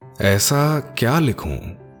ऐसा क्या लिखूं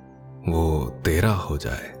वो तेरा हो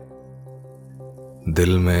जाए,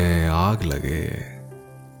 दिल में आग लगे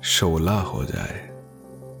शोला हो जाए।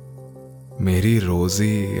 मेरी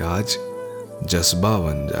रोजी आज जज्बा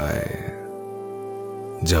बन जाए,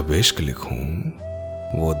 जब इश्क लिखूं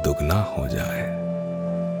वो दुगना हो जाए।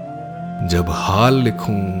 जब हाल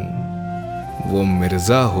लिखूं वो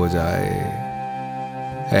मिर्जा हो जाए,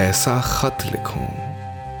 ऐसा खत लिखूं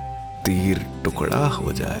तीर टुकड़ा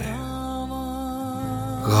हो जाए।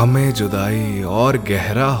 गमे जुदाई और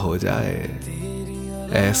गहरा हो जाए,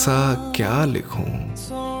 ऐसा क्या लिखूं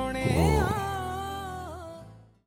वो